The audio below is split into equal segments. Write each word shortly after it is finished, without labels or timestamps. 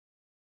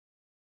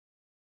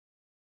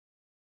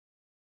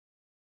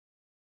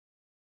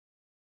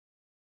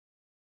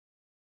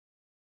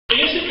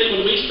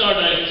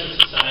started out as a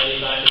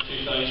society back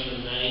in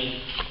 2009,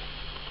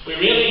 we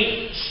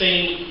really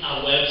seen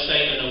a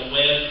website and a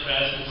web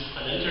presence,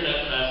 an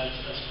internet presence,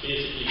 as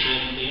basically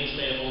being the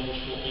mainstay of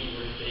almost what we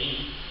were to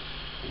be.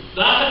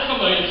 That had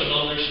come out of an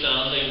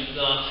understanding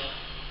that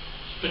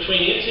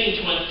between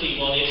 1821,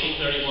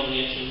 1831 and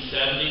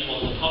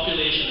 1871, the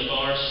population of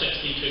our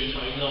 62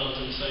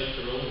 townlands in South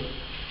Tyrone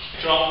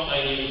dropped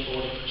by nearly 40%.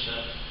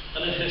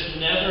 And it has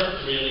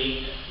never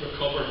really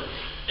recovered.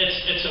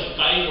 It's a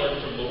byword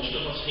for most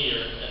of us here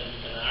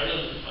in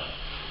Ireland, in fact.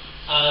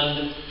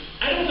 And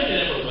I don't think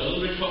it ever will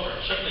recover,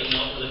 certainly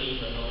not within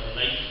even another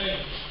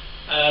lifetime.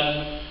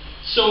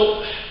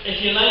 So,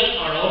 if you like,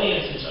 our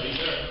audience is out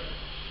there.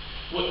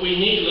 We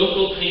need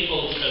local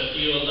people to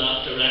fuel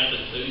that direct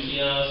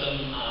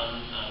enthusiasm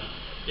and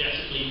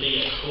basically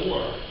be a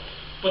core.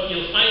 But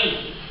you'll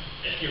find,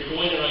 if you're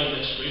going around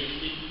this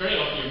route, very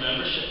often your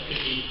membership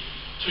could be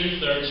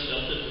two-thirds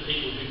stilted to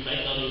people who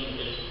might not even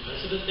have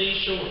visited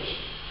these shores,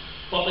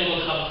 but they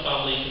will have a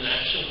family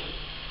connection.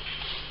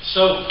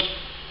 So,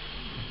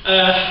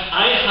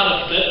 I had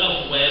a bit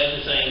of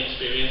web design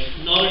experience,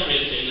 not a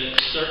great deal,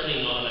 certainly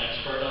not an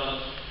expert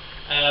on it,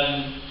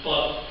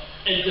 but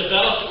it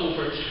developed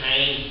over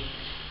time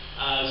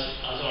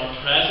as our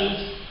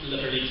presence,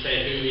 literally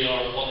say who we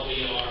are, what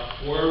we are,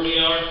 where we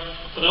are,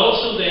 but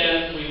also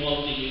then we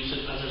want to use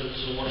it as a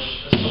resource,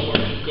 as somewhere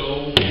to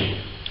go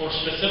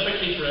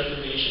specifically for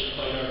information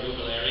about our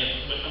local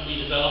area, and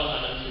we develop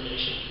that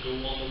information to go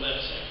on the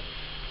website.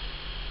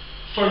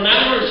 For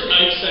members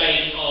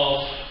outside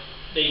of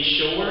these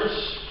shores,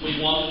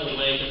 we wanted a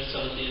way to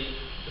facilitate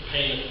the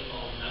payment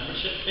of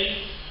membership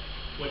fees,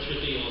 which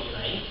would be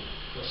online,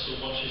 because so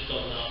much is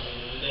done that way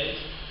nowadays.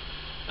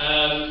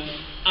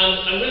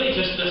 And really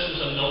just this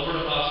was a number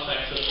of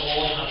aspects that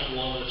all had to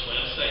go on this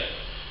website.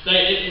 Now,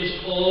 it was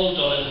all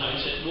done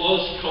in-house. It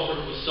was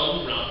covered with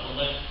some grant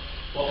money,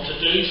 but to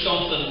do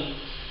something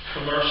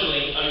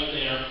commercially out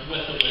there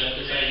with a web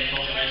design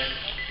company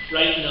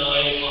right now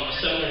on a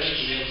similar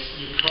scale,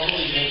 you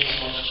probably won't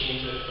have much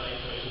change out of £5,000.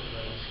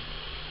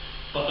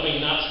 But I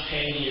mean, that's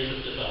 10 years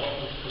of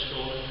development has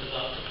gone into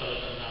that to put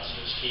it on that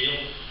sort of scale.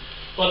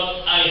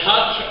 But I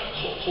had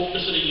hoped to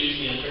sort of use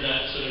the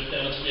internet, sort of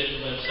demonstrate the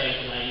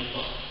website live,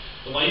 but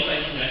the Wi-Fi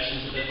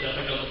connection is a bit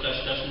difficult at this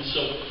distance,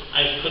 so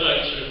I've put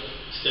out sort of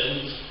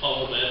stills of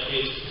the web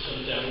page to sort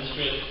of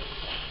demonstrate.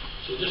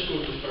 So just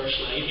go to the first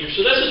slide here.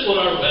 So this is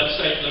what our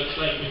website looks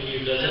like when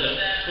you visit it.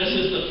 This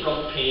is the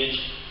front page.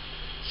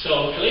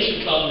 So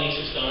Killeeshil Clonanees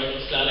Historic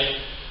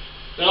Aesthetic.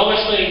 Now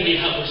obviously we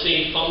have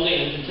received funding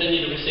and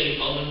continue to receive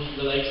funding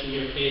from the likes of the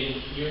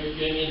European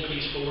Union,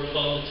 Peace Forward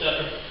Fund,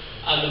 etc.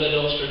 and the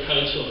Mid-Ulster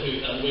Council,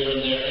 and we're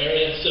in their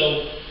area.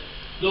 So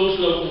those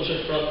logos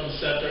are front and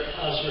centre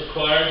as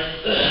required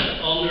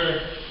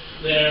under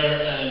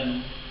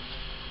their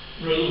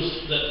rules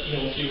that, you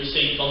know, if you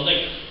receive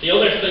funding. The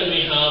other thing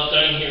we have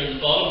down here in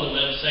the bottom of the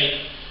website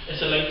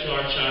is a link to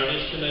our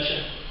Charities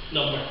Commission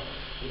number.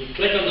 When you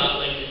click on that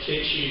link, it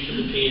takes you to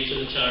the page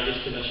of the Charities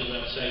Commission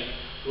website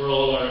where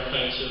all our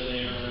accounts are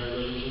there and our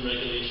rules and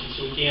regulations.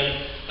 So again,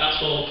 that's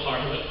all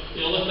part of it.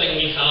 The other thing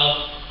we have,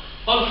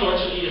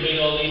 unfortunately, to meet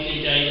all these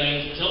new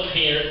guidelines, is up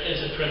here is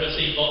a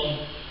privacy button,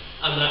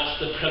 and that's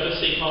the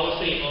privacy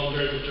policy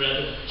under the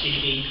dreaded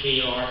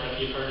GDPR.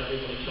 If you've heard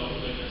everybody talking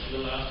about this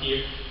in the last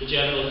year, the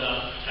General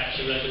Data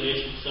Protection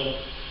Regulations. So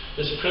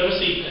there's a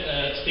privacy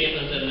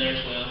statement in there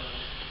as well.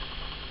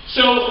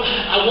 So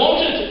I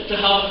wanted to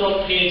have a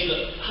front page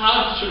that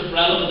had sort of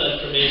relevant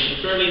information,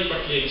 fairly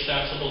quickly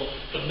accessible,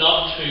 but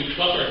not too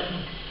cluttered.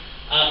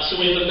 So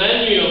we have a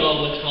menu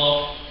along the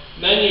top,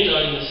 menu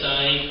down the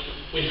side.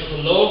 We have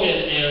a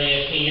login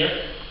area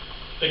here,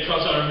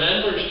 because our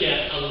members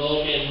get a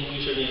login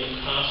username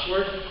and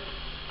password,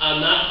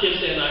 and that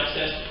gives them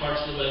access to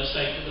parts of the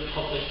website that the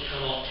public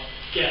cannot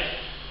get.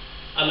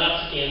 And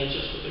that's again a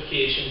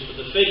justification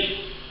for the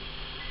fee.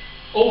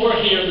 Over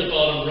here in the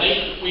bottom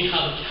right, we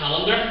have a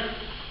calendar,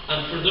 and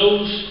for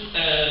those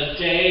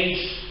days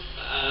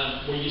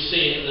where you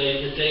see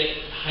the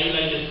date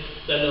highlighted,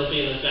 then there'll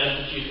be an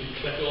event that you can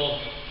click on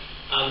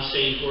and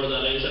see where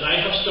that is. And I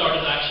have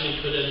started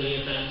actually put in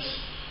the events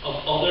of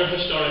other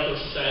historical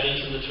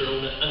societies in the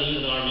Tyrone and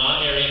even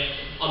Armagh area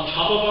on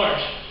top of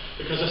ours,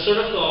 because I sort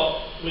of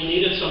thought we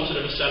needed some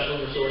sort of a central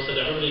resource that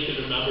everybody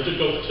could remember to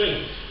go to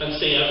and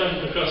see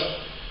everything, because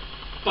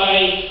by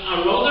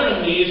a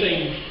rather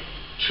amazing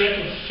trick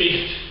of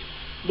fate,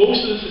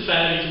 most of the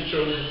societies in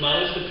Tyrone have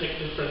managed to pick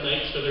different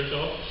nights for their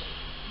talks.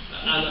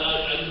 And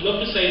I'd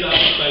love to say that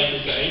was by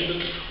design, but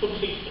it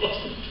probably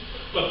wasn't.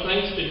 But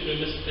thanks to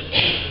goodness it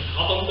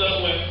happened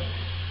that way.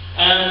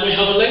 We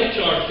have a link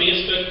to our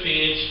Facebook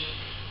page,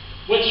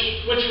 which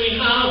we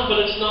have,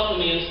 but it's not the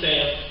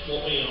mainstay of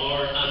what we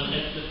are, and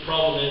the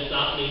problem is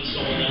that needs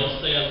someone else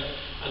then.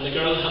 And the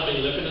girl that have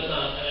been looking at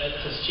that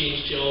has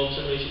changed jobs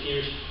in recent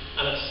years,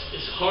 and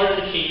it's harder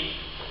to keep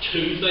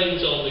two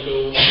things on the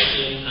go at the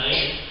same time.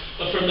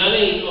 But for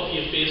many of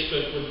you,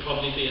 Facebook would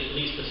probably be at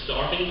least a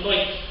starting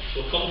point.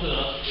 We'll come to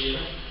that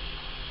later.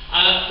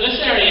 This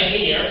area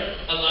here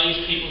allows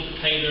people to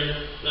pay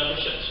their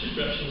membership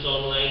subscriptions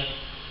online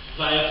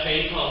via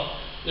PayPal.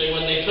 Now,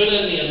 when they put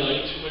in the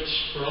amount, which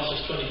for us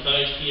is £20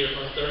 here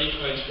or £30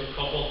 per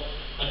couple,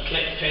 and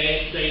click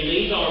pay, they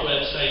leave our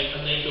website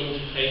and they go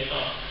to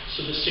PayPal.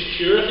 So the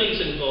security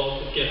is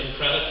involved with giving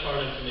credit card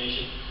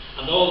information,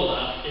 and all of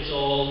that is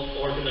all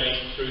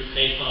organised through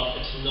PayPal.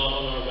 It's not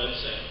on our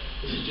website.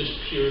 This is just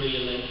purely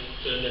a link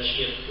to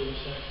initiate the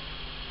process.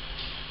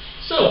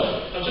 So,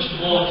 I'll just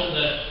go on to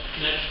the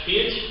next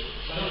page.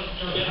 How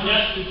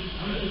much do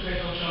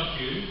PayPal charge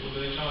you, or do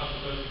they charge the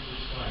person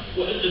subscribing?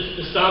 Well,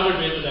 the standard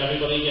rate that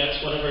everybody gets,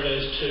 whatever it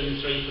is,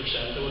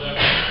 2-3% or whatever.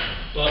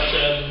 But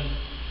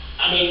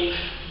I mean,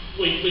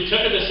 we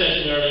took a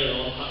decision earlier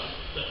on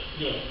that,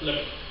 you know,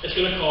 look, it's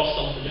going to cost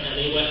something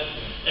anyway.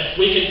 If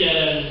we could get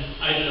in,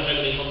 I don't know how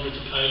many hundreds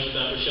of pounds of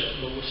membership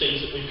from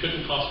overseas that we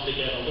couldn't possibly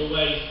get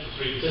otherwise,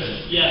 we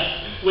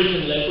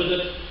can live with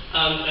it.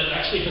 And it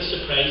actually has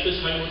surprised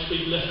us how much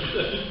we've lived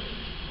with it.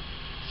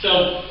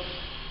 So,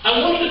 I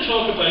wanted to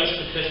talk about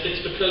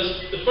statistics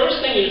because the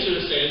first thing you sort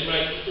of say is,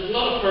 right, there's a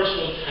lot of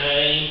personal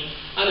time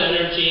and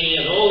energy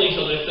and all these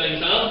other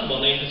things and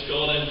money has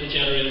gone into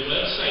generating a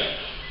website.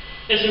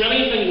 Is there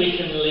anything we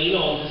can lean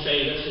on to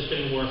say this has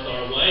been worth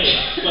our while?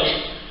 Well,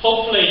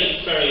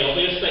 hopefully very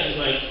obvious things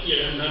like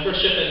your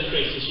membership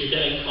increases, you're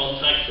getting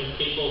contact from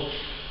people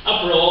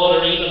abroad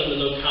or even in the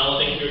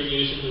locality who are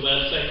using the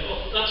website. Well,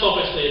 that's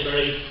obviously a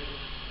very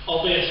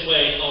obvious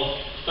way of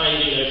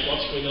finding out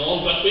what's going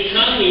on, but we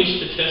can use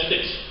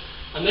statistics,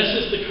 and this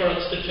is the current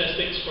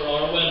statistics for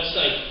our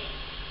website.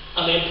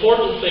 And the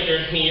important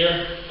figure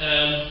here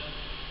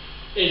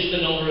is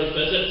the number of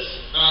visits,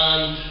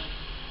 and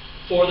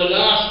for the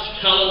last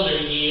calendar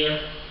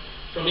year,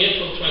 from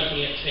April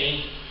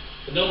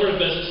 2018, the number of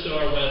visits to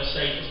our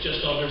website is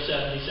just under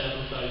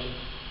 77,000.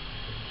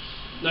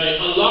 Now,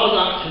 a lot of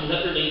that can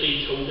literally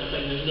be told. I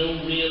think there's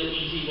no real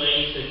easy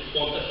way to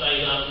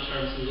quantify that in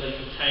terms of the length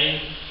of time.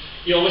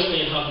 You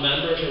obviously have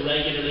members who are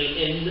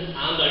regularly in and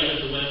out of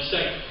the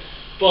website,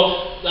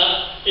 but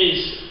that is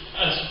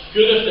as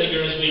good a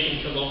figure as we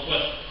can come up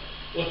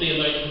with the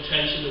amount of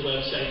attention the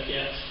website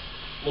gets.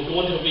 We'll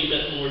go into a wee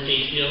bit more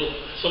detail,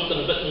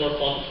 something a bit more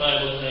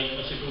quantifiable as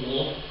I go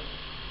on.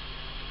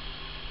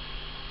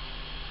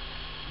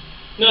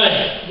 Now,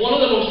 one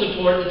of the most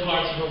important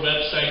parts of our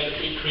website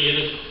that we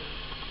created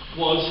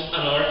was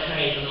an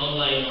archive, an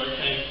online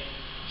archive.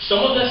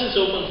 Some of this is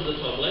open to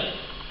the public,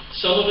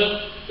 some of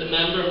it the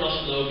member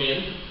must log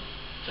in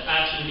to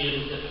actually be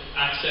able to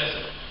access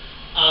it.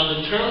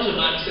 And in terms of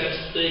access,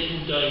 they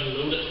can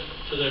download it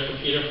to their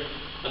computer,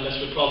 and this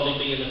would probably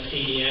be in a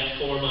PDF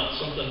format,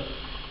 something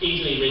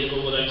easily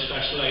readable without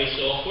specialised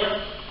software.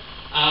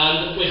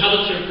 And we have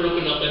it sort of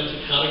broken up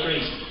into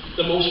categories.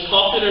 The most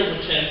popular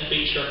would tend to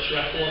be church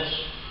records,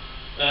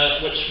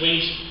 which we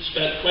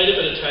spent quite a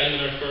bit of time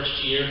in our first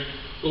year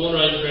going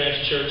around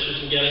various churches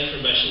and getting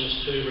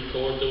permissions to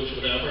record those,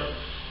 whatever.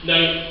 Now,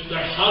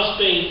 there has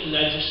been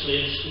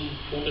legislation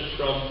quoted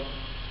from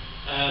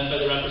by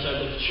the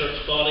representative church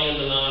body in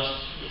the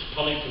last, it's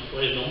probably for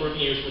quite a number of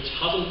years, which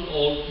hasn't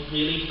all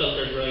really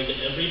filtered around to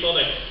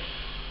everybody,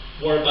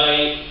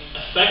 whereby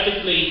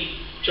effectively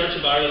Church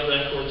of Ireland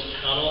records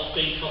cannot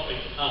be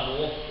copied at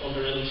all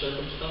under any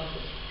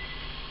circumstances,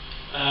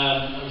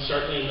 and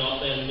certainly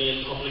not then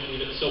made publicly.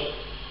 So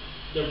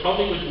there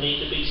probably would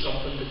need to be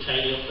something to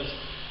tidy up this.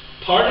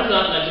 Part of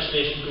that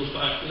legislation goes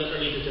back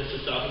literally to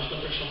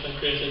disestablishment or something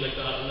crazy like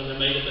that, and then there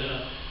might have been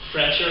a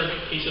fresher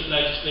piece of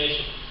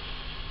legislation.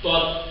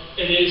 But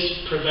it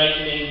is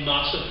providing a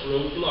massive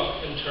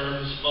roadblock in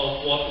terms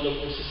of what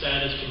local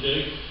societies can do.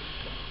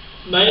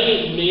 My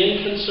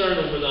main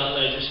concern over that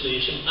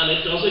legislation, and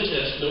it does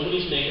exist,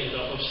 nobody's making it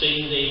up, I've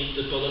seen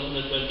the bulletin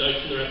that went out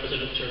from the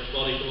representative church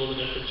body to all the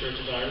different Church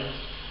of Ireland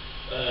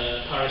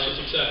parishes,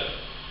 etc.,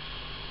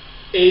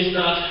 is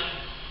that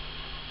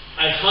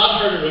I had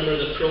heard a rumour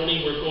that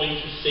Crony were going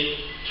to seek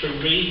to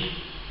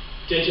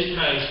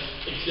re-digitise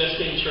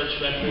existing church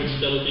records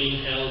still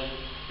being held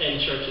in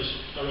churches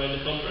around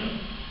the country.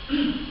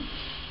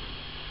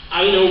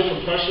 I know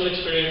from personal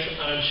experience,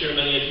 and I'm sure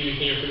many of you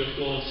here who have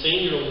gone and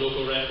seen your own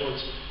local records,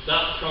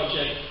 that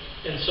project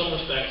in some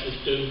respects is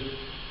doomed,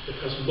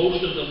 because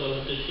most of them will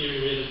have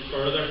deteriorated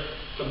further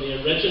from the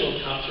original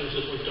captures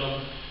that were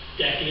done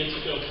decades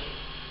ago.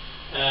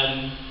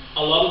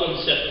 A lot of them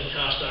sit in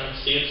cast iron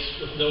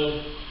safes with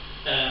no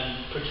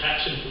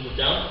protection from the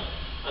damp,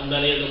 and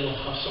many of them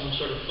will have some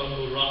sort of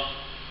fungal rot,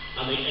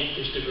 and the ink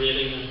is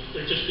degrading, and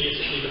they're just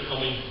basically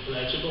becoming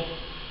illegible.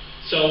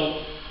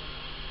 So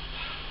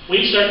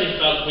we certainly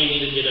felt we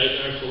needed to get out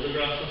there and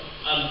photograph them,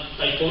 and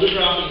by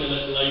photographing them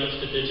it allowed us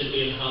to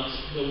digitally enhance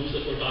those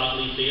that were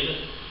badly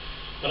dated.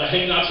 But I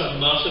think that's a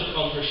massive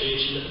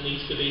conversation that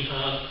needs to be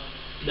had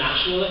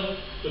nationally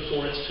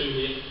before it's too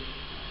late.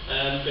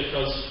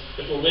 Because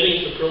if we're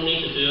waiting for Crony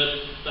to do it,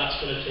 that's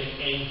going to take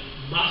a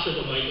massive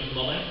amount of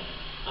money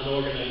and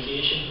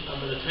organisation, and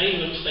by the time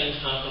those things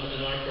happen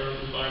in our current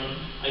environment,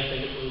 I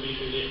think it will be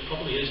too late. It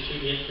probably is too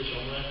late for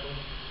some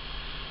records.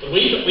 But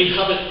we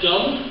have it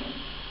done.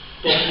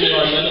 but we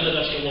are limited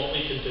as to what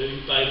we can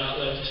do by that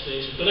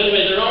legislation. But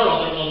anyway, there are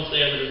other ones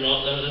there that are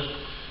not limited,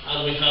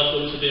 and we have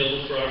those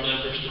available for our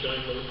members to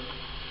download.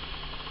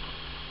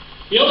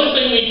 The other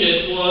thing we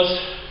did was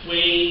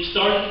we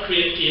started to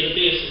create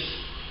databases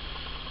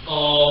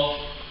of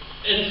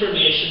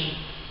information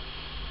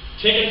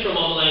taken from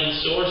online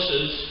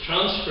sources,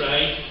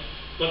 transcribed,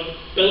 but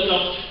built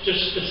up just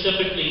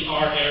specifically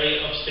our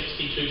area of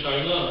 62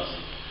 townlands.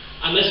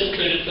 And this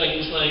included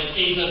things like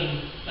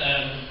even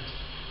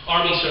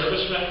Army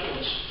service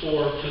records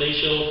for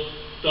Killeeshil,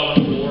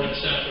 Donegal,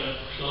 etc.,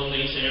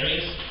 Clonanees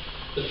areas.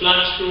 The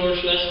flax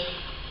growers list,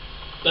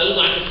 Bill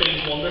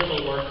McAfee's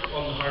wonderful work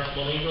on the Hearth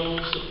Money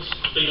Rolls that was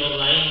been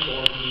online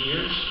for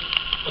years,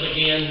 but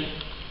again,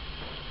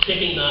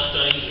 taking that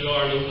down to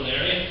our local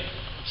area.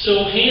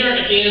 So here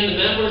again, the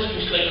members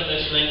can click on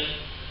this link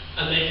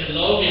and they can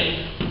log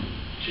in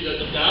to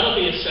the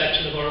database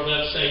section of our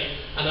website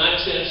and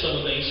access some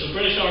of these. So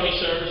British Army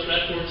Service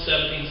Records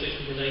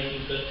 1760 to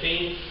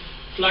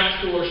 1915,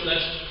 Flax Growers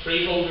List,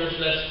 Freeholders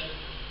List,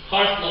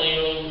 Hearth Money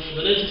Rolls,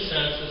 Religious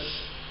Census,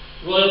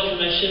 Royal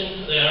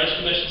Commission, the Irish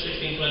Commission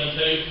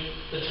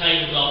 1622, the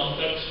Time Allotment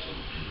Books,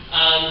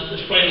 and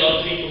there's quite a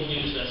lot of people who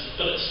use this,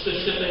 but it's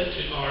specific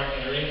to our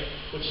area,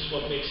 which is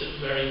what makes it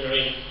very,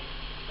 very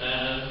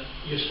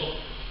useful.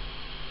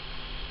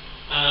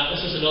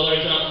 This is another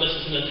example. This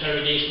is an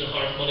interrogation of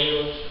Hearth Money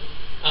Rolls,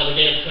 and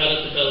again,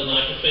 credit to Bill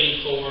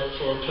McAfee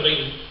for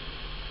putting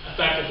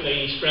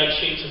effectively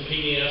spreadsheets and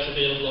PDFs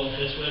available on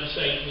his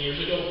website years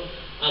ago.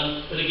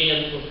 But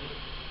again, we're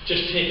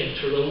just taking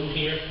Tyrone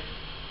here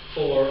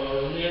for our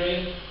own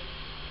area.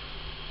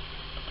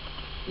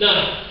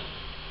 Now,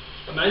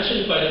 I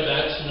mentioned about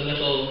events and the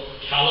little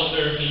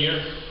calendar here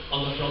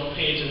on the front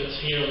page, and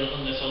it's here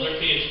on this other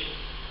page.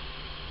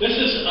 This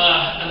is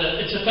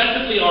it's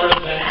effectively our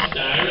events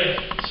diary.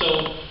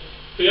 So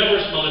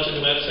whoever's managing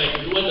the website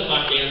can go in the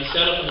back end,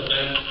 set up an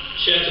event,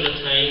 schedule a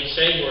time,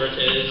 say where it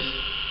is,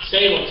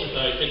 say what it's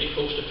about, maybe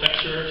post a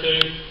picture or two,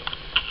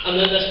 and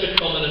then this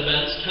become an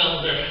events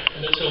calendar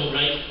in its own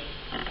right.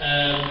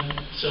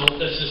 So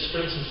this is,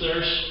 for instance,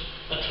 there's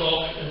a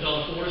talk in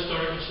Donegal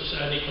Historical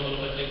Society coming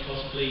up, I think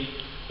possibly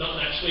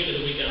not next week or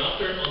the week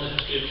after, on the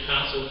history of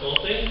Castle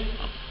Coffee.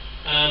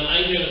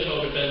 I'm doing a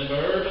talk at Ben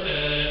Bird on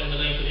the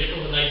 9th of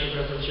April, the night of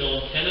Reverend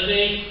John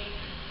Kennedy.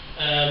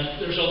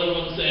 There's other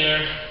ones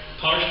there.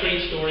 Power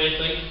Street Story, I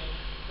think,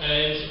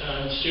 is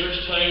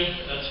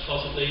Stewartstown, that's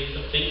possibly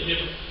 15th of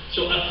April.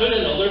 So I put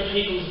in other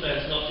people's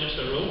events, not just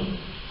our own,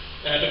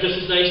 because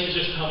it's nice to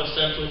just have a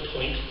central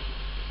point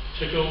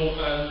to go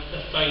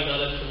and find that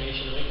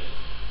information out.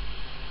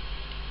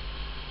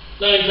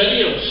 Now,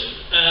 videos.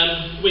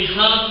 We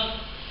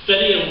have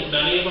videoed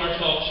many of our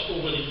talks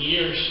over the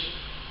years,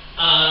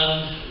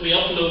 and we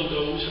upload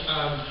those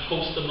and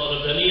host them on a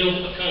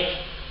Vimeo account.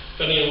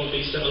 Vimeo would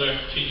be similar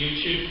to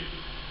YouTube.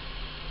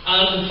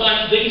 And in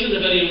fact, these are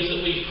the videos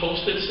that we've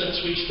posted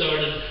since we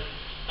started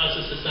as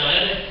a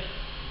society.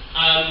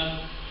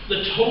 The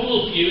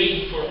total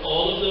viewing for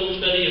all of those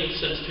videos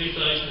since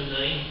 2009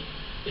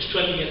 is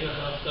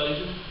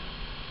 28,500.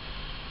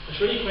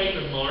 It's really quite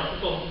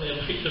remarkable, the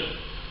amount of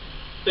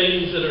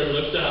things that are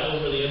looked at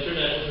over the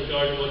internet with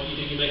regard to what you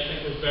do. You might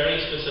think we're very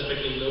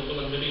specifically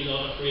local and maybe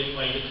not a great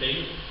wide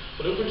appeal,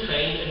 but over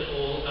time it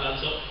all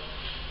adds up.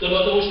 The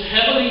most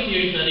heavily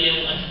viewed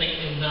video, I think,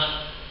 in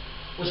that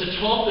was a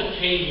talk that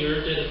Kay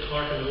Muir did at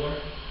Cardinal O.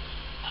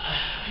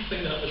 I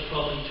think that was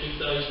probably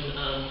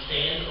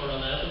 2010 or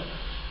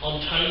 11, on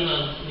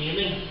townland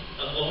naming,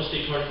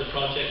 obviously part of the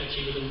project that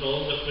she was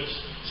involved with, which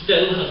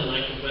still has an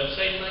active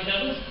website, thank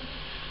heavens.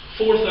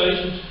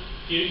 4,000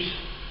 views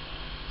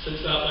since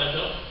that went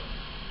up.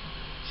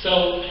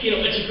 So, you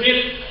know, it's a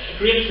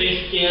great place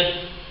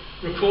again.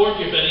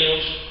 Record your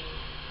videos,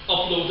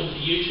 upload them to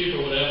YouTube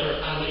or whatever,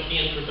 and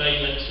again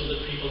provide links so that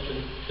people can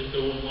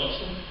go and watch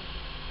them.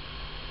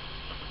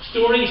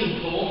 Stories and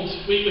poems.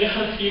 We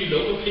had a few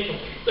local people.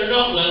 They're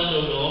not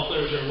well-known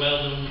authors or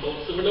well-known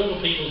poets. They were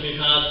local people who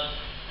had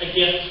a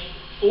gift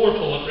for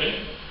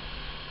poetry,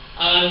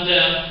 and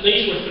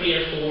these were 3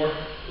 or 4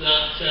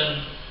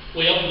 that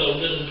we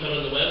uploaded and put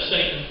on the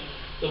website. And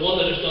the one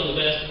that has done the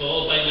best of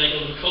all, by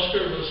Michael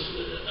McCusker, was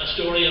a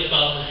story of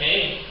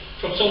Ballynahay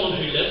from someone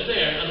who lived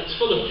there, and it's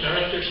full of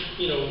characters,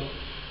 you know,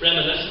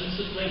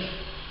 reminiscences, like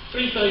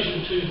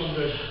 3,200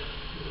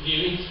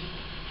 viewings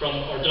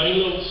from, or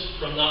downloads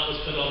from that was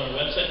put on our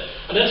website.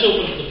 And that's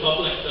open to the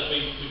public, that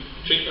we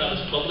treat that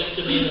as public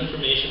domain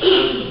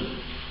information,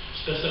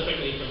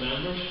 specifically for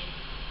members.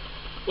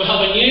 We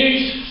have a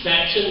news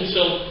section,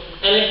 so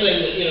anything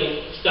that, you know,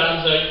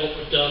 stands out, what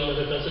we've done with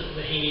a visit to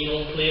the Heaney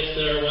Home Place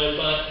there a while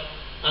back.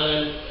 And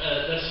then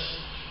this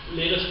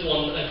latest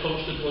one I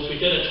posted was we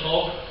did a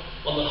talk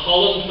on the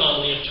Holland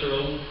family of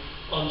Tyrone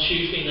on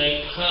Tuesday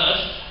night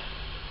past,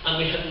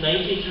 and we had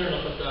 90 turn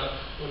up at that.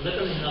 We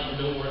literally had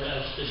nowhere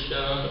else to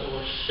stand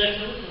or sit.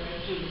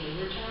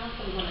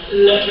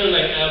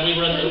 Literally, we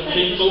were in the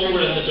people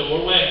were in the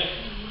doorway.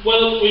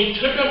 Well, we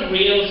took a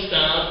real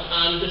stand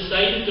and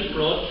decided to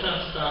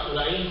broadcast that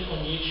live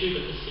on YouTube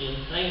at the same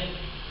time.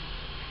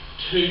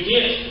 To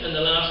date, in the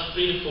last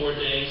 3 to 4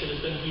 days, it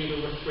has been viewed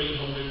over 300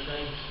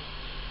 times.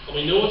 And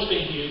we know it's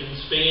been viewed in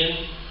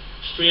Spain,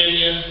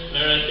 Australia,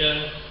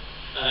 America,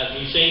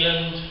 New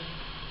Zealand,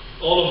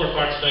 all over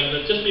parts of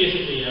England, just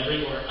basically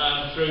everywhere,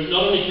 through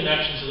not only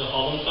connections to the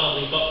Holland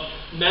family, but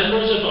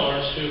members of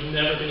ours who have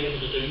never been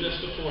able to do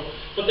this before,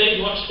 but they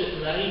watched it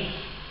live.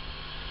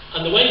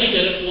 And the way we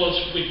did it was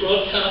we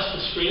broadcast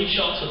the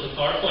screenshots of the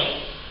PowerPoint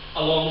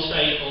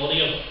alongside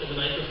audio in the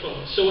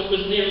microphone, so it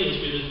was nearly as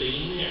good as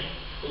being there,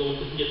 although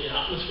we didn't get the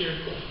atmosphere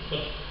going.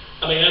 But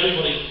I mean,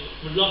 everybody,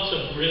 with lots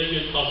of really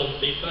good positive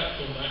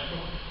feedback came back from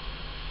it.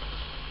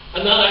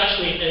 And that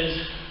actually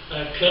is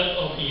a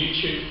clip of the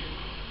YouTube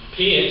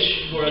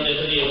page where the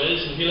video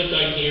is, and if you look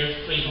down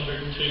here,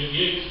 302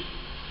 views.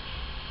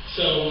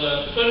 So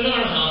about an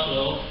hour and a half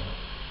long,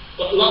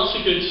 but lots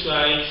of good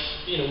slides,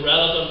 you know,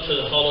 relevant to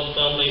the Holland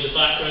family, the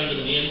background of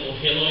the name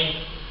O'Hiloy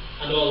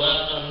and all that,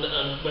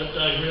 and went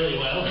down really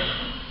well.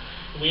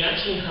 And we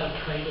actually had a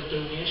private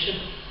donation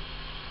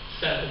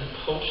sent in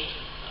post.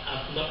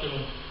 I'm not going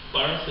to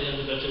embarrass the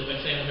individual by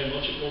saying how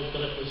much it was,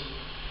 but it was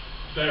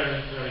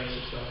very, very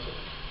substantial.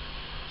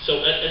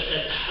 So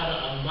it had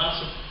a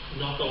massive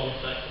knock-on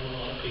effect on a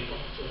lot of people.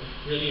 So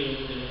really,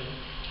 really did it.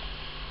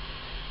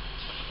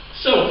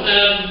 So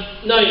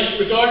now,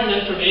 regarding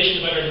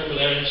information about our local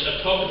areas,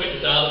 I've talked about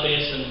the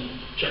database and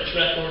church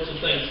records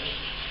and things.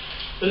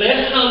 The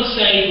left-hand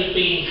side would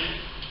be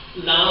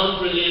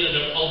land-related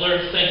or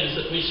other things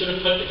that we sort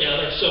of put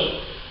together. So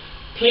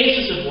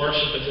places of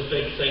worship is a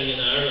big thing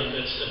in Ireland.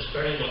 It's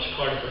very much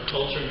part of our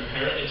culture and our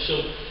heritage. So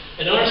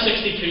in our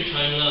 62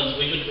 townlands,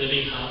 we would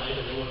maybe have, I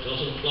don't know, a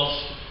dozen plus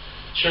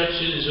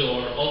churches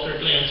or altar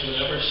glens or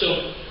whatever.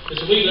 So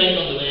there's a wee line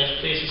on the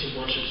left, places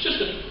of worship. It's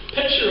just a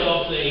picture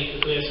of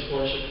the place of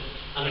worship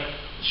and a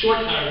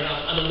short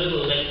paragraph and a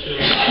little link to a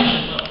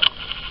location map.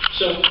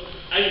 So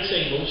I would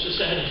say most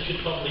societies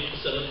could probably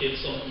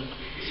facilitate something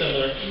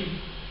similar.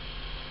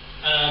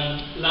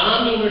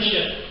 Land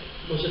ownership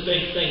was a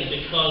big thing,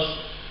 because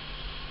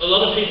a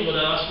lot of people would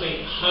ask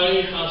me, how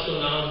has the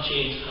land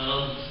changed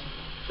hands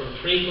from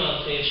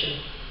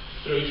pre-plantation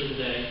through to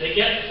today? They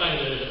get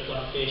found out about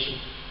plantation,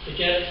 they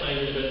get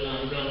found out about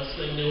land grants,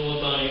 they know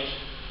about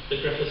the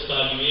Griffiths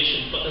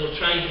valuation, but they were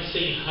trying to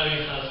see how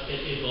has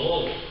it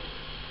evolved.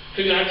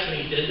 Who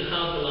actually did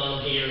have the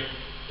land here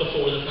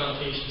before the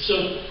plantation?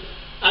 So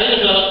I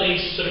developed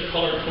these sort of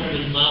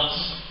colour-coded maps,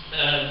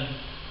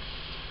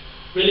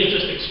 really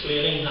just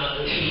explaining that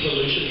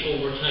evolution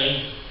over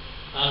time,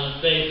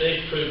 and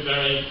they proved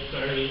very,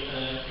 very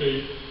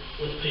good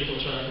with people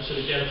trying to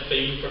sort of get a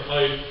feel for how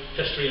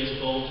history has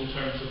evolved in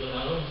terms of the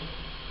land.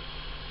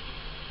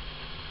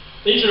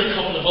 These are a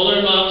couple of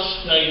other maps.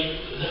 Now,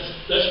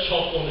 this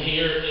top one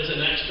here is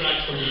an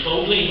extract from the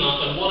Bodley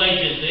map, and what I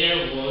did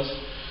there was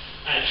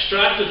I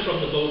extracted from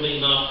the Bodley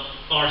map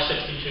our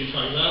 62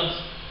 townlands.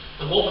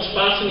 And what was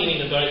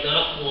fascinating about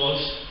that was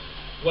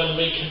when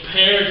we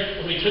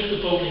took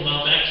the Bodley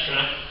map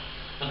extract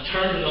and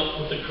turned it up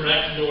with the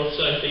correct north,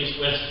 south,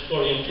 east, west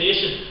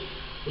orientation,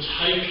 was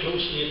how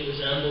closely it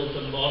resembled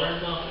the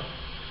modern mapping.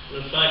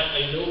 And in fact,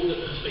 I know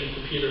that there has been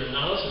computer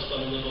analysis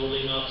done on the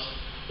Bodley maps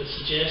that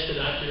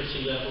suggested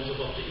accuracy levels of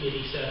up to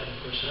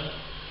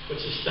 87%,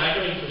 which is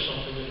staggering for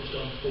something that was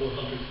done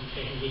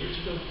 410 years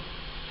ago.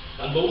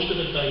 And most of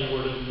it by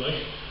word of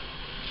mouth,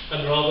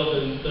 and rather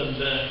than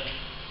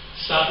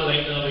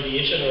satellite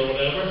navigation or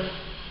whatever.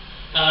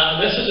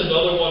 And this is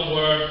another one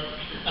where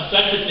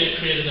effectively it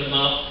created a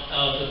map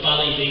of the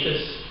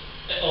Ballydeatis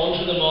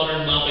onto the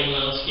modern mapping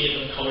landscape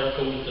and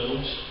colour-coded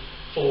those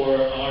for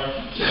our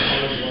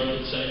South World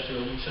and South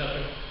Road,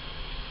 etc.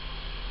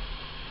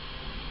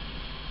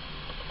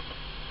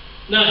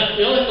 Now,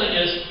 the other thing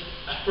is,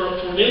 for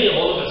nearly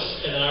all of us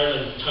in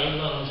Ireland,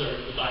 townlands are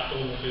the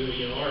backbone of who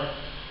we are.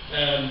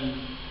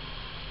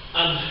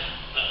 And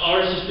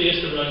ours is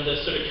based around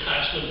this sort of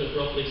catchment of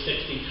roughly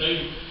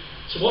 62.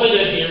 So what I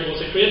did here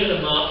was I created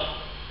a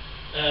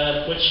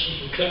map which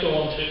you can click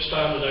on to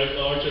expand it out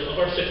larger of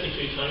our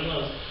 62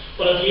 townlands.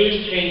 But I've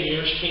used Ken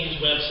Muir's team's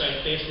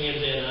website,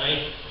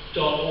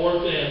 basednamesni.org,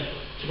 then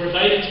to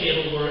provide a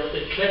table where if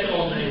they click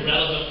on the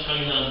relevant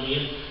townland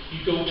name,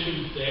 you go to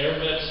their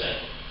website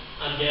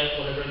and get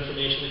whatever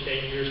information that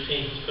Ken Muir's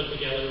team has put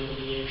together over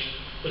the years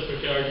with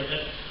regard to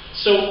it.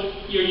 So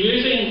you're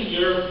using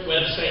your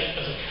website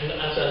as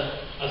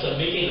a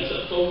medium, as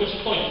a focus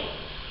point,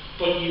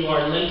 but you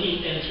are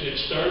linking into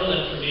external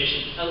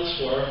information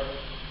elsewhere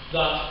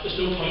that there's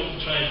no point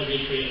in trying to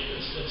recreate.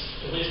 It's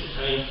a waste of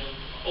time.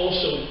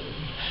 Also,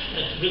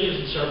 it really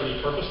doesn't serve any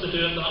purpose to do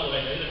it that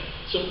way either.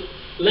 So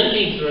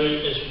linking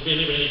through is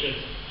really, really good.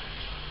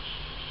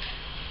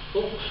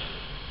 Oh,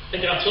 I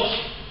think that's us.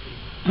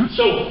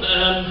 So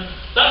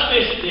that's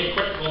basically a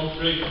quick run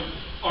through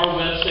our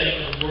website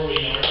and where we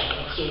are.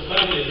 So if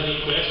anybody has any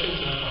questions,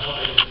 I'm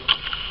happy to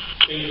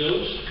field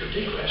those.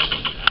 Two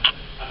questions.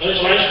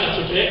 That's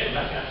okay.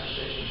 Back after the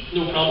station.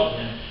 No problem.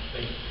 Yeah.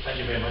 Thank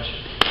you very much.